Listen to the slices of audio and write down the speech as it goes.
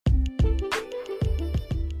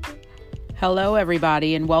Hello,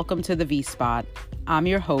 everybody, and welcome to the V-Spot. I'm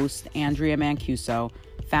your host, Andrea Mancuso,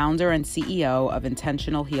 founder and CEO of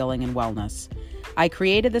Intentional Healing and Wellness. I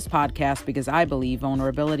created this podcast because I believe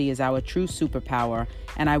vulnerability is our true superpower,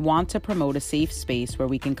 and I want to promote a safe space where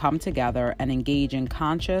we can come together and engage in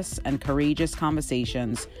conscious and courageous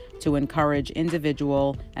conversations to encourage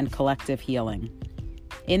individual and collective healing.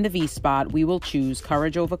 In the V-Spot, we will choose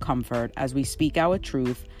courage over comfort as we speak our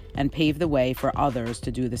truth and pave the way for others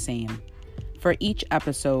to do the same. For each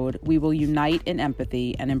episode, we will unite in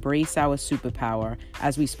empathy and embrace our superpower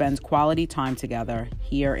as we spend quality time together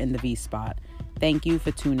here in the V-Spot. Thank you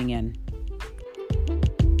for tuning in.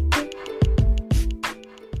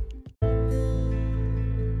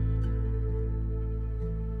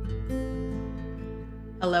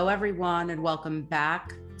 Hello, everyone, and welcome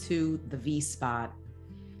back to the V-Spot.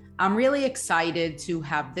 I'm really excited to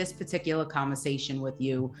have this particular conversation with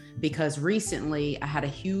you because recently I had a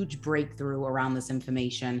huge breakthrough around this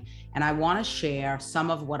information, and I want to share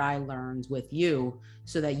some of what I learned with you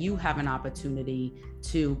so that you have an opportunity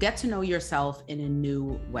to get to know yourself in a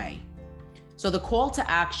new way. So the call to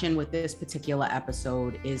action with this particular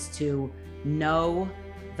episode is to know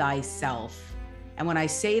thyself. And when I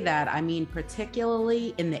say that, I mean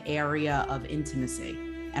particularly in the area of intimacy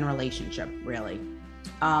and relationship, really.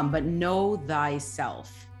 But know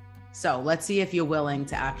thyself. So let's see if you're willing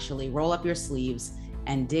to actually roll up your sleeves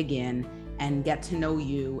and dig in and get to know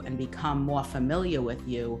you and become more familiar with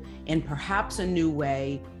you in perhaps a new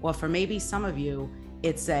way, or for maybe some of you,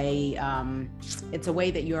 it's a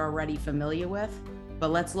way that you're already familiar with. But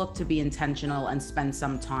let's look to be intentional and spend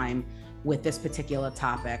some time with this particular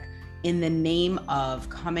topic in the name of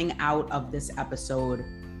coming out of this episode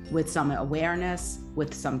with some awareness,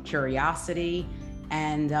 with some curiosity,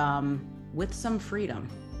 and with some freedom.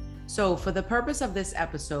 So for the purpose of this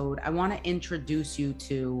episode, I want to introduce you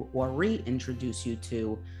to, or reintroduce you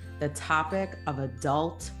to, the topic of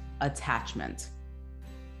adult attachment.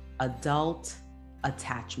 Adult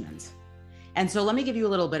attachment. And so let me give you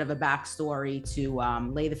a little bit of a backstory to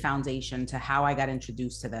lay the foundation to how I got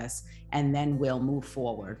introduced to this, and then we'll move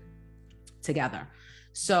forward together.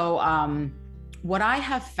 So what I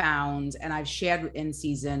have found, and I've shared in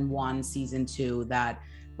season 1, season 2, that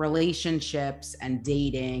relationships and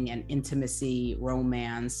dating and intimacy,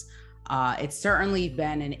 romance, it's certainly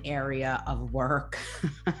been an area of work.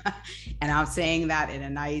 And I'm saying that in a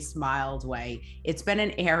nice, mild way. It's been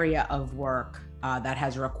an area of work that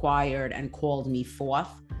has required and called me forth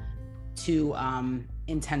to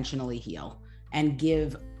intentionally heal and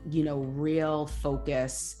give, real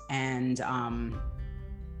focus and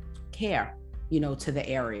care to the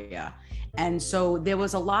area. And so there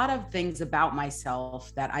was a lot of things about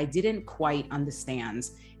myself that I didn't quite understand.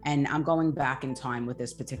 And I'm going back in time with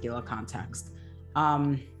this particular context.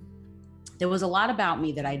 There was a lot about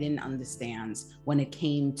me that I didn't understand when it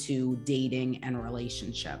came to dating and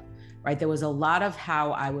relationship, right? There was a lot of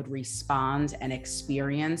how I would respond and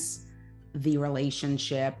experience the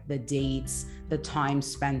relationship, the dates, the time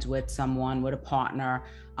spent with someone, with a partner,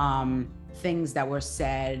 things that were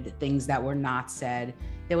said, things that were not said.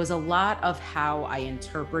 There was a lot of how I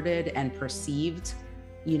interpreted and perceived,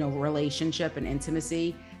 relationship and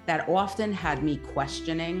intimacy that often had me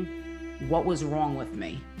questioning what was wrong with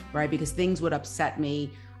me, right? Because things would upset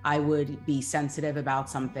me. I would be sensitive about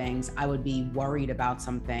some things. I would be worried about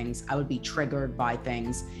some things. I would be triggered by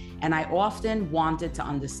things. And I often wanted to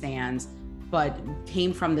understand, but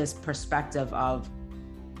came from this perspective of,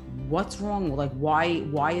 what's wrong? Like,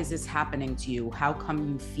 why is this happening to you? How come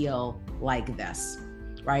you feel like this?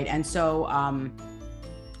 Right. And so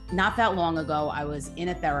not that long ago, I was in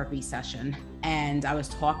a therapy session and I was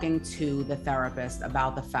talking to the therapist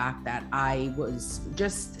about the fact that I was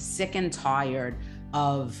just sick and tired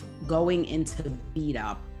of going into beat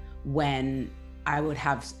up when I would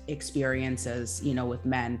have experiences, with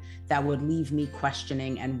men that would leave me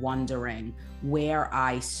questioning and wondering where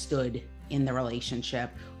I stood in the relationship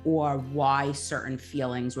or why certain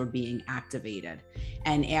feelings were being activated.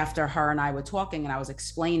 And after her and I were talking and I was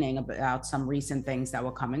explaining about some recent things that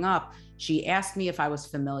were coming up, she asked me if I was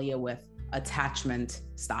familiar with attachment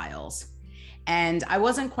styles. And I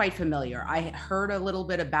wasn't quite familiar. I had heard a little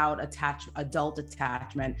bit about adult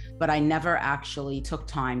attachment, but I never actually took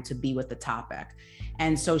time to be with the topic.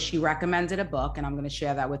 And so she recommended a book, and I'm going to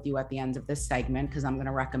share that with you at the end of this segment because I'm going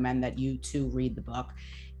to recommend that you too read the book.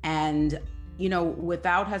 And,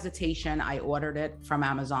 without hesitation, I ordered it from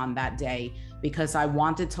Amazon that day because I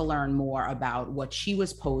wanted to learn more about what she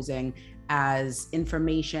was posing as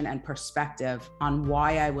information and perspective on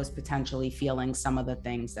why I was potentially feeling some of the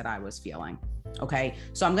things that I was feeling. Okay,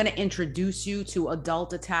 so I'm going to introduce you to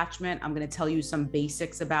adult attachment. I'm going to tell you some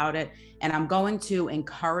basics about it, and I'm going to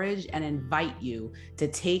encourage and invite you to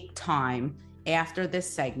take time after this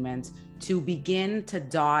segment to begin to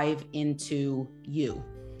dive into you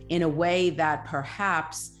in a way that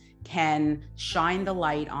perhaps can shine the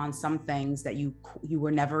light on some things that you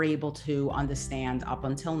were never able to understand up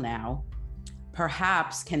until now,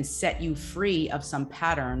 perhaps can set you free of some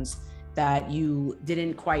patterns that you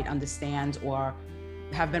didn't quite understand or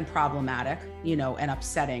have been problematic, and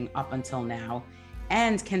upsetting up until now,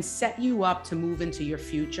 and can set you up to move into your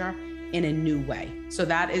future in a new way. So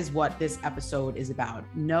that is what this episode is about.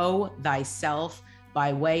 Know thyself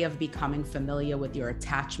by way of becoming familiar with your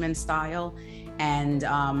attachment style, and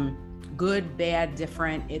good, bad,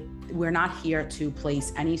 different. We're not here to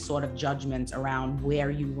place any sort of judgment around where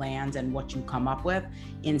you land and what you come up with.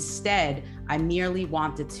 Instead, I merely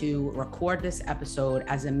wanted to record this episode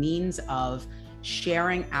as a means of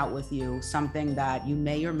sharing out with you something that you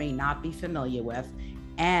may or may not be familiar with,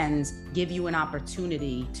 and give you an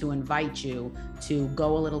opportunity to invite you to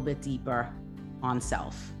go a little bit deeper on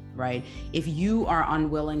self, right? If you are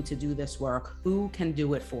unwilling to do this work, who can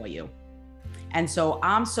do it for you? And so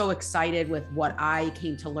I'm so excited with what I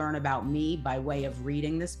came to learn about me by way of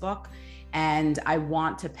reading this book. And I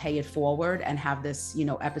want to pay it forward and have this,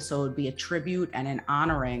 episode be a tribute and an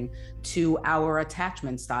honoring to our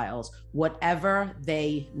attachment styles, whatever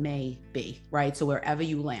they may be, right? So wherever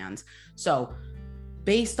you land. So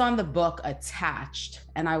based on the book Attached,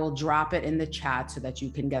 and I will drop it in the chat so that you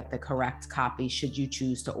can get the correct copy should you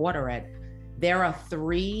choose to order it, there are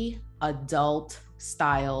 3 adult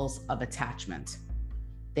styles of attachment.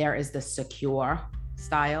 There is the secure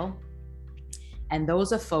style, and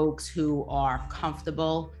those are folks who are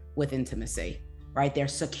comfortable with intimacy, right? They're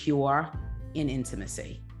secure in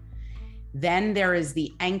intimacy. Then there is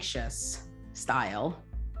the anxious style,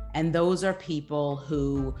 and those are people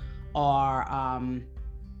who are,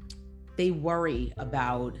 they worry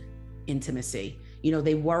about intimacy.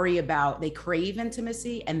 They crave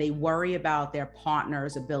intimacy, and they worry about their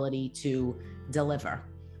partner's ability to deliver,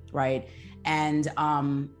 right? And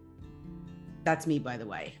that's me, by the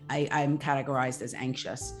way. I'm categorized as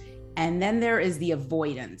anxious. And then there is the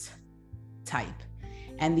avoidant type.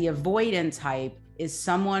 And the avoidant type is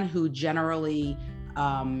someone who generally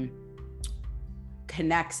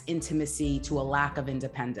connects intimacy to a lack of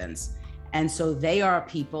independence. And so they are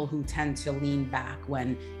people who tend to lean back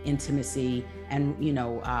when intimacy and,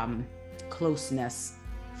 closeness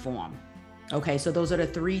form. Okay, so those are the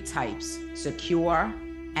 3 types: secure,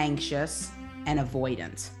 anxious, and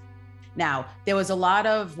avoidant. Now, there was a lot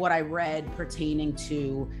of what I read pertaining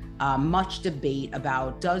to much debate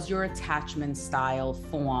about, does your attachment style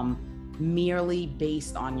form merely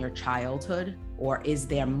based on your childhood, or is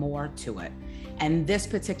there more to it? And this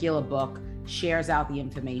particular book shares out the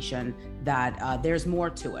information that there's more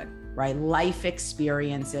to it, right? Life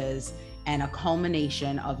experiences and a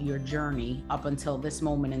culmination of your journey up until this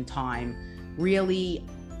moment in time really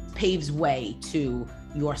paves way to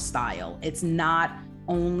your style. It's not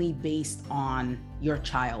only based on your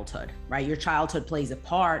childhood, right? Your childhood plays a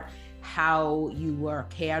part. How you were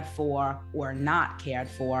cared for or not cared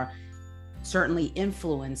for certainly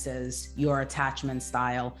influences your attachment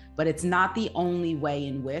style, but it's not the only way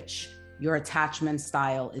in which your attachment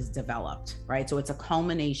style is developed, right? So it's a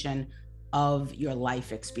culmination of your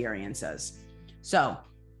life experiences. So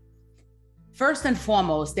first and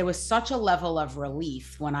foremost, there was such a level of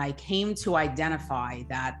relief when I came to identify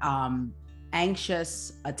that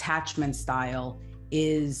anxious attachment style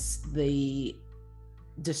is the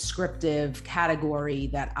descriptive category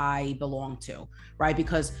that I belong to, right?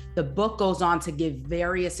 Because the book goes on to give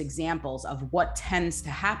various examples of what tends to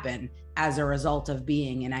happen as a result of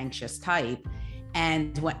being an anxious type.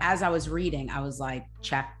 And as I was reading, I was like,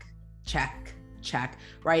 check, check, check,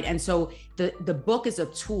 right? And so the book is a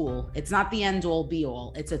tool. It's not the end all be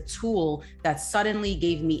all. It's a tool that suddenly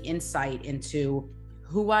gave me insight into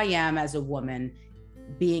who I am as a woman,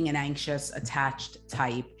 being an anxious attached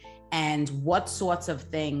type, and what sorts of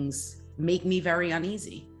things make me very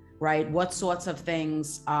uneasy, right? What sorts of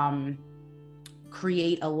things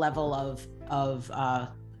create a level of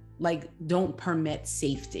don't permit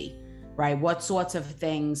safety, right? What sorts of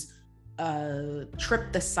things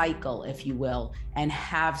trip the cycle, if you will, and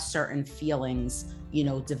have certain feelings,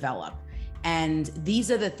 develop. And these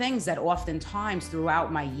are the things that oftentimes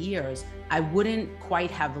throughout my years, I wouldn't quite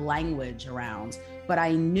have language around, but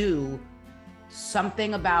I knew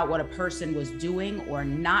something about what a person was doing or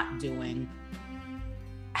not doing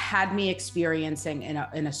had me experiencing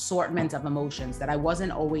an assortment of emotions that I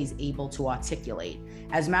wasn't always able to articulate.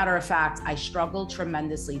 As a matter of fact, I struggled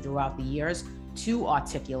tremendously throughout the years to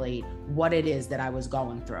articulate what it is that I was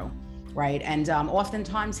going through, right? And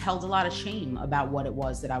oftentimes held a lot of shame about what it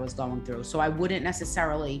was that I was going through. So I wouldn't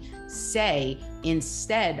necessarily say.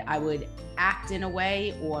 Instead, I would act in a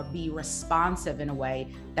way or be responsive in a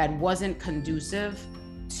way that wasn't conducive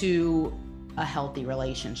to a healthy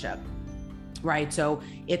relationship. Right. So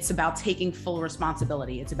it's about taking full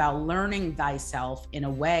responsibility. It's about learning thyself in a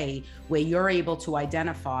way where you're able to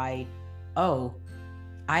identify, oh,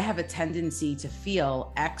 I have a tendency to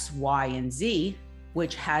feel X, Y, and Z,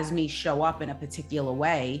 which has me show up in a particular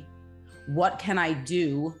way. What can I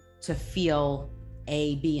do to feel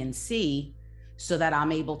A, B, and C so that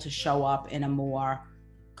I'm able to show up in a more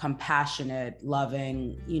compassionate,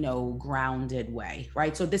 loving, grounded way,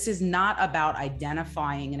 right? So this is not about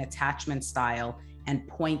identifying an attachment style and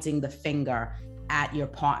pointing the finger at your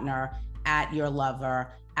partner, at your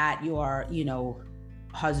lover, at your,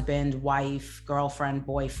 husband, wife, girlfriend,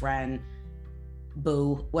 boyfriend,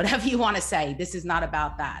 boo, whatever you want to say. This is not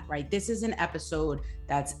about that, right? This is an episode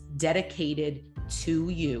that's dedicated to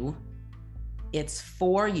you. It's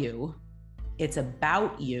for you. It's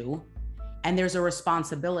about you. And there's a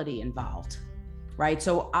responsibility involved, right?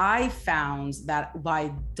 So I found that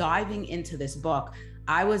by diving into this book,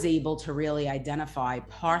 I was able to really identify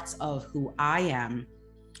parts of who I am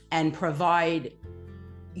and provide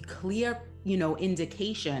clear,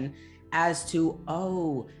 indication as to,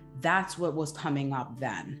 oh, that's what was coming up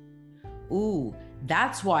then. Ooh,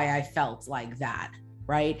 that's why I felt like that,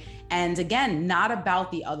 right? And again, not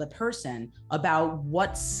about the other person, about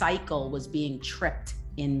what cycle was being tripped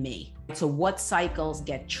in me. So what cycles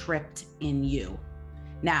get tripped in you?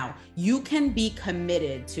 Now, you can be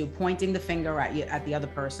committed to pointing the finger at the other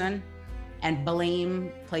person and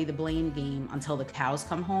play the blame game until the cows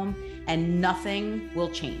come home, and nothing will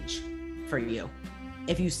change for you.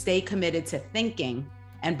 If you stay committed to thinking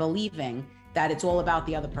and believing that it's all about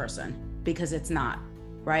the other person, because it's not,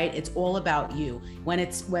 right? It's all about you.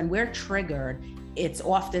 When we're triggered, it's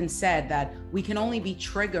often said that we can only be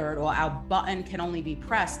triggered, or our button can only be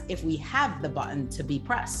pressed if we have the button to be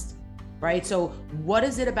pressed, right? So what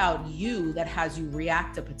is it about you that has you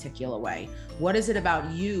react a particular way? What is it about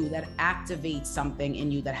you that activates something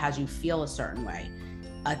in you that has you feel a certain way?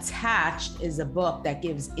 Attached is a book that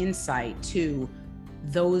gives insight to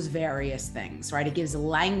those various things, right? It gives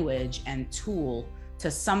language and tool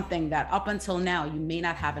to something that up until now you may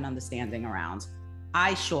not have an understanding around.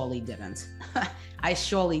 I surely didn't. I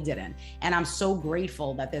surely didn't. And I'm so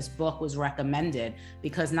grateful that this book was recommended,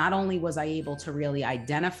 because not only was I able to really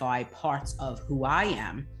identify parts of who I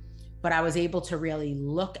am, but I was able to really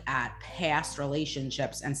look at past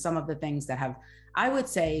relationships and some of the things that have, I would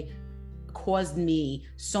say, caused me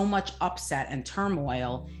so much upset and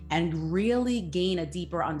turmoil, and really gain a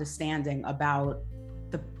deeper understanding about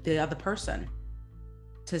the other person,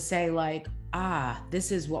 to say like,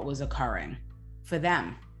 this is what was occurring for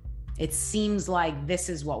them. It seems like this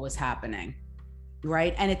is what was happening,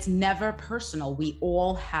 right? And it's never personal. We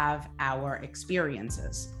all have our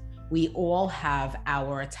experiences. We all have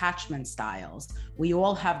our attachment styles. We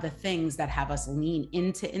all have the things that have us lean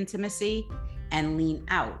into intimacy and lean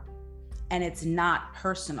out. And it's not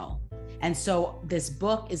personal. And so this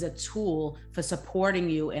book is a tool for supporting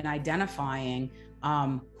you in identifying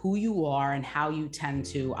who you are and how you tend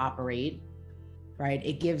to operate, right?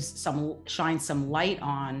 It shines some light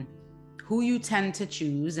on who you tend to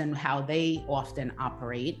choose and how they often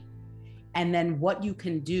operate, and then what you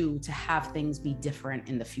can do to have things be different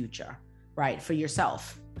in the future, right? For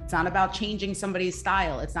yourself. It's not about changing somebody's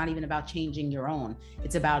style. It's not even about changing your own.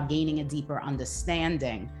 It's about gaining a deeper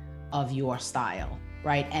understanding of your style,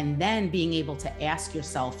 right? And then being able to ask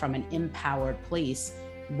yourself from an empowered place,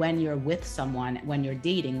 when you're with someone, when you're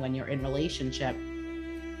dating, when you're in relationship,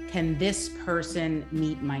 can this person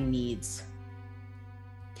meet my needs?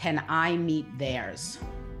 Can I meet theirs?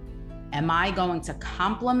 Am I going to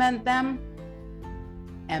compliment them?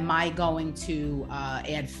 Am I going to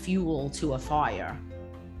add fuel to a fire?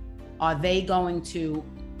 Are they going to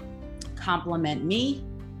compliment me?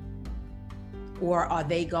 Or are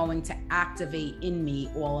they going to activate in me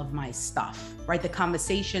all of my stuff, right? The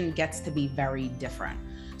conversation gets to be very different.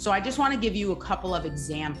 So I just want to give you a couple of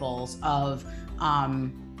examples of,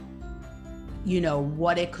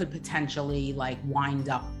 what it could potentially like wind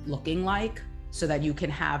up looking like, so that you can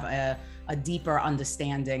have a deeper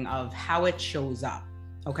understanding of how it shows up,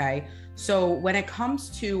 okay? So when it comes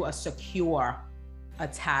to a secure,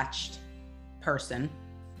 attached person,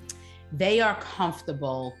 they are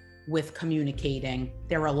comfortable with communicating.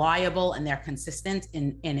 They're reliable and they're consistent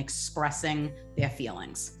in expressing their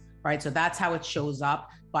feelings, right? So that's how it shows up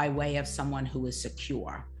by way of someone who is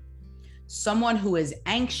secure. Someone who is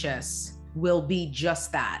anxious will be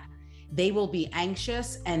just that. They will be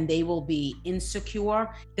anxious and they will be insecure.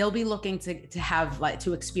 They'll be looking to have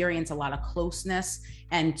to experience a lot of closeness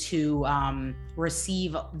and to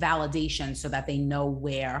receive validation so that they know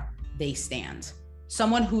where they stand.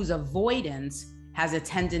 Someone who's avoidant has a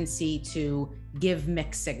tendency to give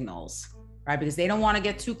mixed signals, right? Because they don't want to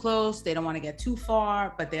get too close, they don't want to get too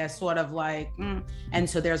far, but they're sort of like, And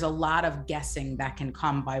so there's a lot of guessing that can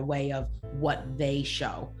come by way of what they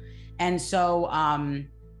show. And so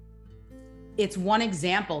it's one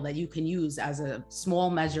example that you can use as a small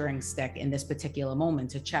measuring stick in this particular moment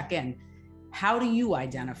to check in. How do you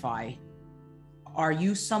identify? Are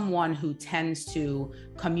you someone who tends to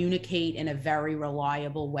communicate in a very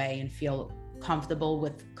reliable way and feel comfortable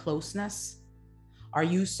with closeness? Are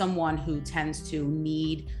you someone who tends to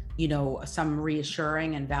need, some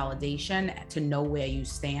reassuring and validation to know where you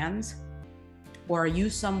stand? Or are you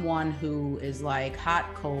someone who is like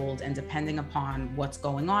hot, cold, and depending upon what's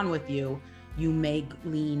going on with you, you may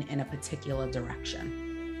lean in a particular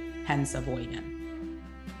direction, hence avoidant?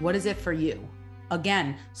 What is it for you?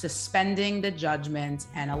 Again, suspending the judgment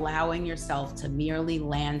and allowing yourself to merely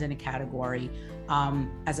land in a category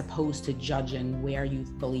as opposed to judging where you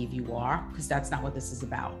believe you are, because that's not what this is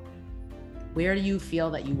about. Where do you feel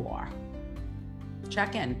that you are?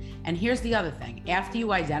 Check in. And here's the other thing. After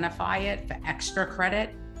you identify it, for extra credit,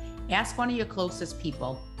 ask one of your closest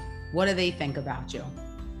people, what do they think about you?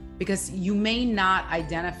 Because you may not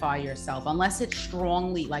identify yourself unless it's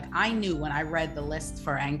strongly, like I knew when I read the list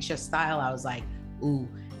for anxious style, I was like, ooh,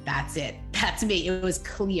 that's it. That's me. It was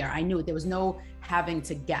clear. I knew it. There was no having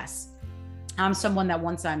to guess. I'm someone that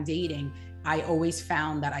once I'm dating, I always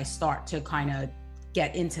found that I start to kind of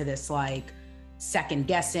get into this like second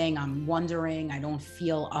guessing. I'm wondering. I don't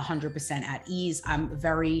feel 100% at ease. I'm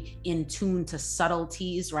very in tune to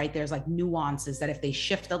subtleties, right? There's like nuances that if they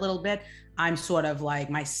shift a little bit, I'm sort of like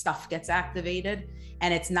my stuff gets activated.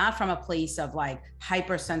 And it's not from a place of like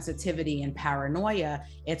hypersensitivity and paranoia.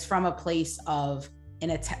 It's from a place of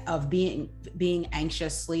being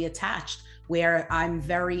anxiously attached, where I'm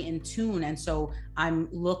very in tune. And so I'm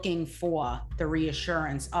looking for the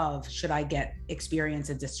reassurance of, should I experience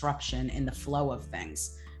a disruption in the flow of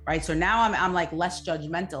things, right? So now I'm like less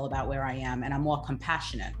judgmental about where I am, and I'm more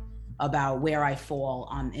compassionate about where I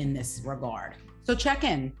fall in this regard. So check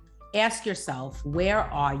in, ask yourself, where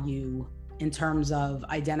are you in terms of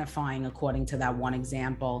identifying according to that one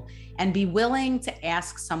example, and be willing to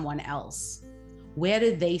ask someone else, where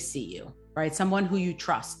did they see you, right? Someone who you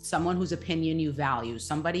trust, someone whose opinion you value,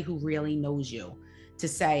 somebody who really knows you, to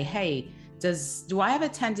say, hey, do I have a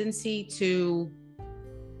tendency to,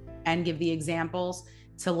 and give the examples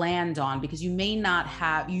to land on, because you may not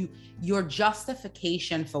have, your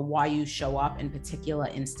justification for why you show up in particular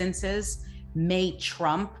instances may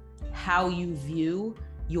trump how you view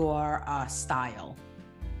your style,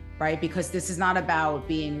 right? Because this is not about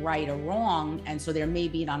being right or wrong. And so there may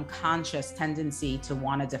be an unconscious tendency to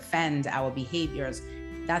want to defend our behaviors.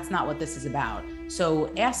 That's not what this is about.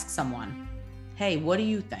 So ask someone, hey, what do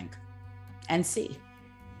you think? And see.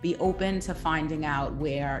 Be open to finding out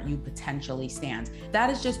where you potentially stand. That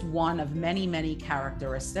is just one of many, many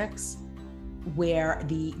characteristics where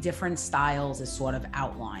the different styles is sort of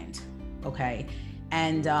outlined, okay?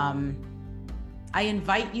 And I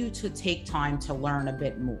invite you to take time to learn a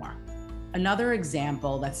bit more. Another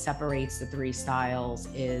example that separates the three styles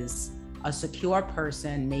is a secure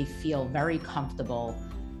person may feel very comfortable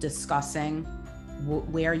discussing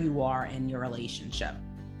where you are in your relationship,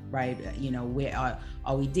 right? Where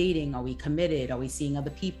are we dating? Are we committed? Are we seeing other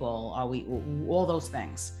people? Are we, all those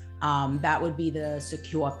things? That would be the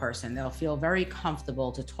secure person. They'll feel very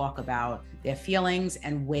comfortable to talk about their feelings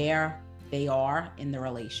and where they are in the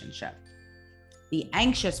relationship. The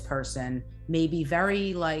anxious person may be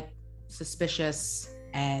very suspicious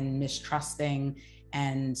and mistrusting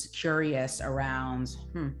and curious around,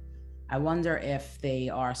 I wonder if they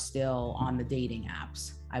are still on the dating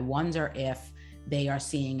apps. I wonder if they are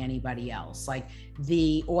seeing anybody else. Like,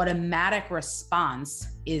 the automatic response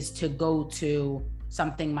is to go to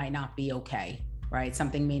something might not be okay, right?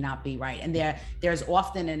 Something may not be right. And there's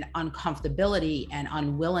often an uncomfortability and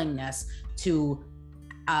unwillingness to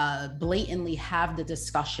blatantly have the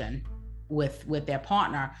discussion with their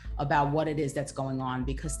partner about what it is that's going on,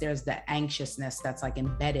 because there's the anxiousness that's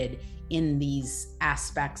embedded in these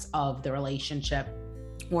aspects of the relationship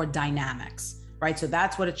or dynamics, right? So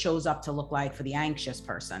that's what it shows up to look like for the anxious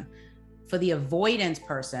person. For the avoidant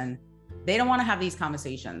person, they don't want to have these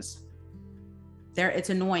conversations. It's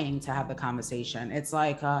annoying to have the conversation. It's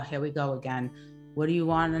like, here we go again. What do you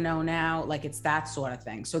want to know now? Like, it's that sort of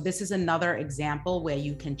thing. So this is another example where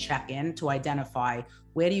you can check in to identify,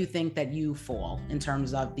 where do you think that you fall in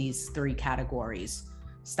terms of these 3 categories,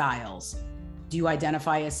 styles? Do you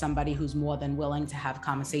identify as somebody who's more than willing to have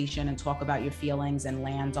conversation and talk about your feelings and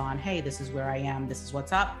land on, hey, this is where I am, this is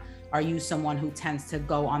what's up? Are you someone who tends to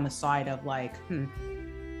go on the side of like,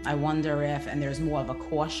 I wonder if, and there's more of a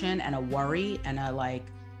caution and a worry and a like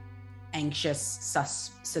anxious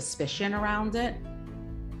suspicion around it?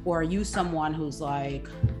 Or are you someone who's like,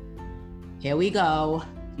 here we go,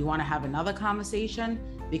 you want to have another conversation?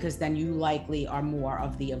 Because then you likely are more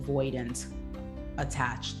of the avoidant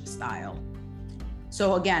attached style.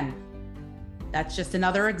 So again, that's just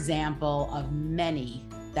another example of many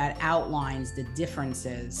that outlines the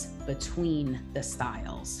differences between the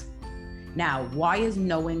styles. Now, why is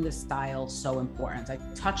knowing the style so important? I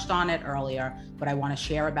touched on it earlier, but I want to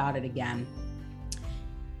share about it again.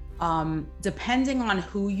 Depending on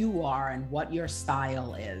who you are and what your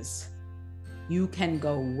style is, you can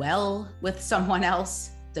go well with someone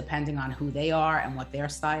else, depending on who they are and what their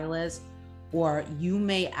style is, or you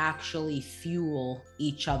may actually fuel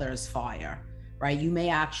each other's fire, right? You may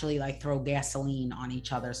actually like throw gasoline on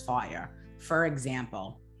each other's fire. For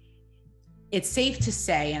example, it's safe to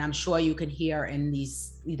say, and I'm sure you can hear in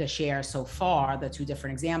the shares so far, the 2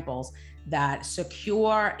 different examples, that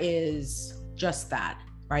secure is just that,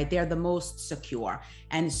 right? They're the most secure.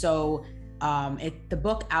 And so the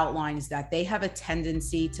book outlines that they have a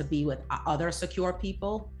tendency to be with other secure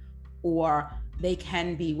people, or they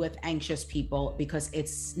can be with anxious people because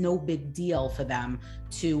it's no big deal for them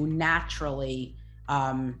to naturally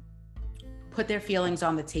put their feelings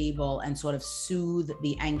on the table and sort of soothe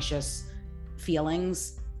the anxious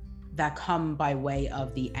feelings that come by way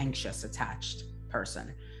of the anxious attached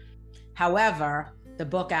person. However, the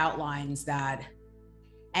book outlines that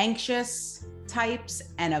anxious types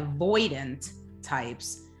and avoidant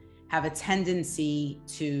types have a tendency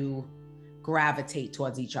to gravitate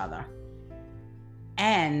towards each other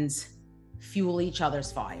and fuel each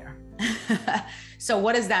other's fire. So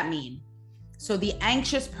what does that mean? So the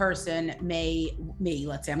anxious person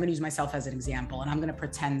let's say, I'm going to use myself as an example, and I'm going to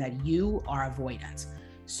pretend that you are avoidant.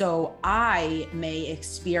 So I may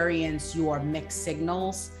experience your mixed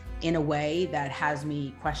signals in a way that has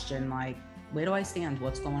me question, like, where do I stand?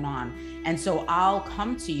 What's going on? And so I'll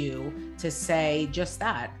come to you to say just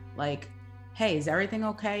that, like, hey, is everything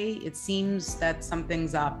okay? It seems that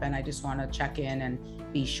something's up and I just want to check in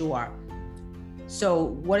and be sure. So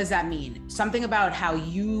what does that mean? Something about how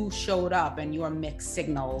you showed up and your mixed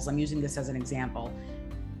signals, I'm using this as an example,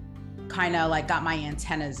 kind of like got my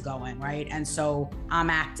antennas going, right? And so I'm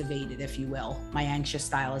activated, if you will. My anxious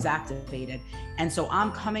style is activated. And so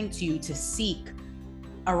I'm coming to you to seek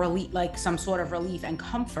a relief, like some sort of relief and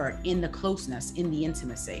comfort in the closeness, in the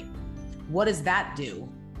intimacy. What does that do?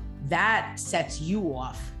 That sets you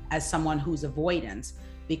off as someone who's avoidant,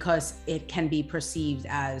 because it can be perceived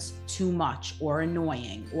as too much or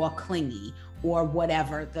annoying or clingy or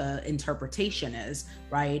whatever the interpretation is,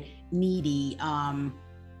 right? Needy,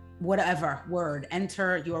 whatever word,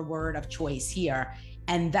 enter your word of choice here.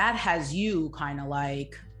 And that has you kind of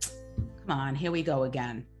like, come on, here we go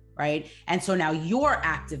again, right? And so now you're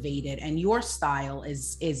activated and your style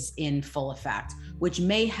is in full effect, which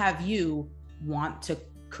may have you want to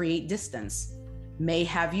create distance, may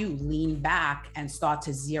have you lean back and start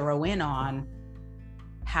to zero in on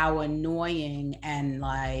how annoying and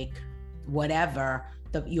like whatever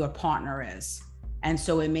your partner is. And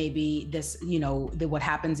so it may be this, what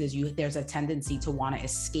happens is there's a tendency to want to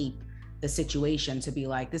escape the situation, to be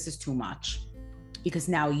like, this is too much, because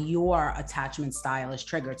now your attachment style is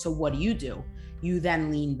triggered. So what do? You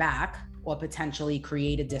then lean back or potentially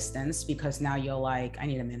create a distance, because now you're like, I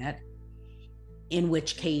need a minute. In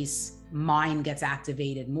which case mine gets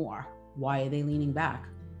activated more. Why are they leaning back?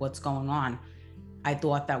 What's going on? I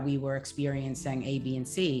thought that we were experiencing A, B, and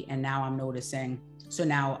C, and now I'm noticing. So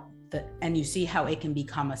now and you see how it can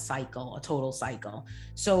become a cycle, a total cycle.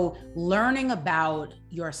 So learning about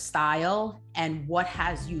your style and what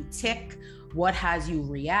has you tick, what has you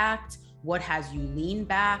react, what has you lean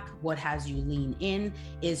back, what has you lean in,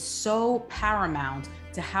 is so paramount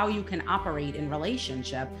to how you can operate in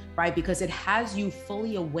relationship, right? Because it has you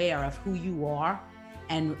fully aware of who you are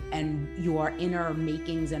and your inner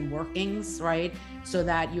makings and workings, right? So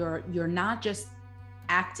that you're not just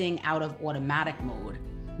acting out of automatic mode.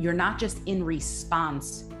 You're not just in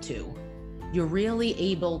response to, you're really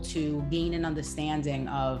able to gain an understanding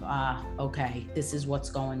of, okay, this is what's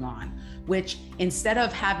going on, which instead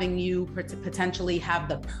of having you potentially have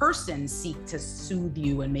the person seek to soothe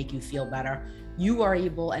you and make you feel better, you are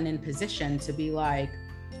able and in position to be like,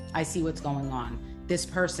 I see what's going on. This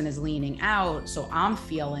person is leaning out, so I'm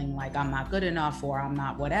feeling like I'm not good enough or I'm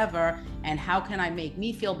not whatever. And how can I make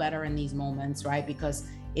me feel better in these moments, right? Because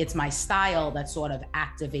it's my style that's sort of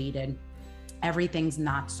activated. Everything's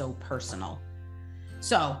not so personal.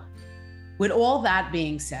 So with all that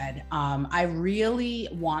being said, I really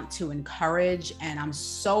want to encourage, and I'm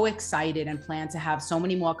so excited and plan to have so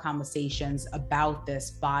many more conversations about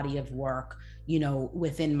this body of work,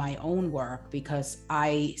 within my own work, because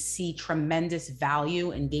I see tremendous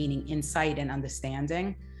value in gaining insight and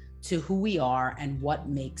understanding to who we are and what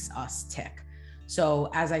makes us tick. So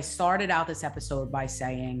as I started out this episode by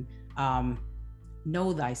saying,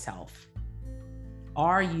 know thyself.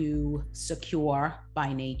 Are you secure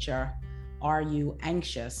by nature? Are you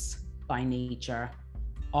anxious by nature?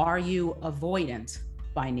 Are you avoidant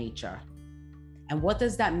by nature? And what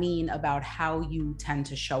does that mean about how you tend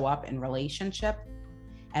to show up in relationship?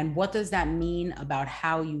 And what does that mean about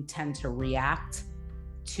how you tend to react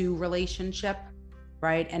to relationship,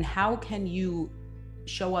 right? And how can you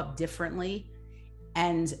show up differently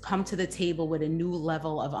and come to the table with a new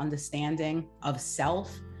level of understanding of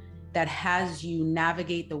self that has you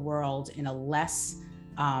navigate the world in a less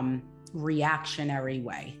reactionary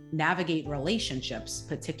way, navigate relationships,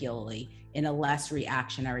 particularly in a less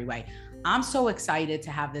reactionary way. I'm so excited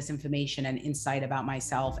to have this information and insight about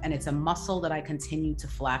myself, and it's a muscle that I continue to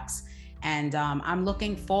flex. And I'm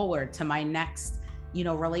looking forward to my next,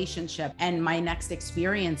 relationship and my next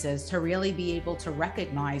experiences to really be able to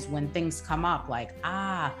recognize when things come up, like,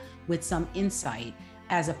 with some insight,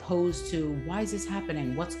 as opposed to, why is this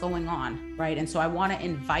happening? What's going on, right? And so I want to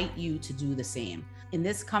invite you to do the same. In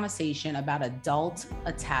this conversation about adult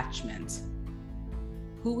attachment,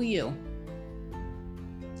 who are you?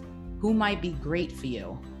 Who might be great for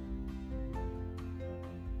you?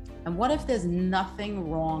 And what if there's nothing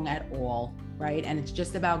wrong at all, right? And it's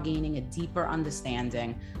just about gaining a deeper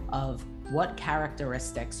understanding of what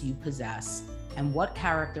characteristics you possess and what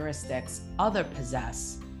characteristics others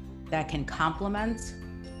possess that can complement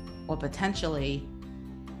or potentially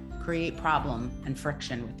create problem and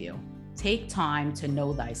friction with you. Take time to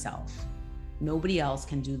know thyself. Nobody else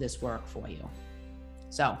can do this work for you.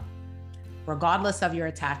 So, regardless of your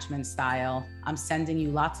attachment style, I'm sending you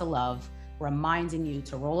lots of love, reminding you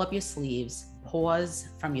to roll up your sleeves, pause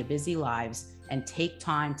from your busy lives, and take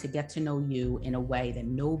time to get to know you in a way that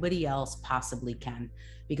nobody else possibly can.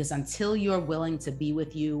 Because until you're willing to be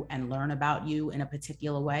with you and learn about you in a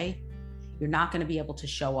particular way, you're not going to be able to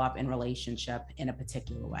show up in relationship in a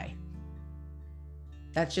particular way.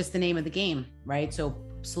 That's just the name of the game, right? So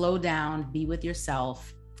slow down, be with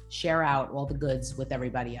yourself, share out all the goods with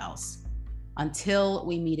everybody else. Until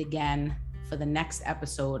we meet again for the next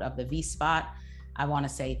episode of the V-Spot, I want to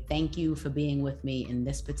say thank you for being with me in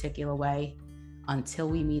this particular way. Until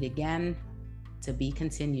we meet again, to be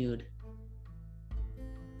continued.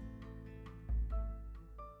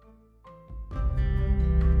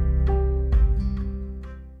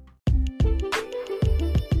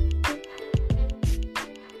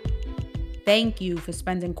 Thank you for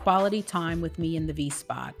spending quality time with me in the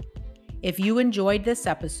V-Spot. If you enjoyed this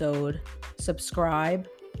episode, subscribe,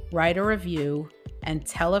 write a review, and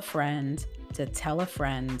tell a friend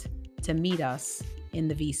to meet us in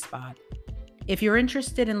the V-Spot. If you're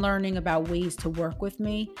interested in learning about ways to work with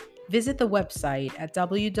me, visit the website at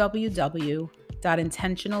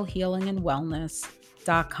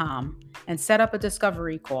www.intentionalhealingandwellness.com and set up a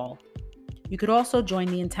discovery call. You could also join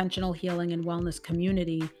the Intentional Healing and Wellness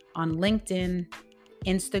community on LinkedIn,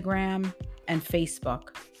 Instagram, and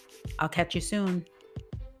Facebook. I'll catch you soon.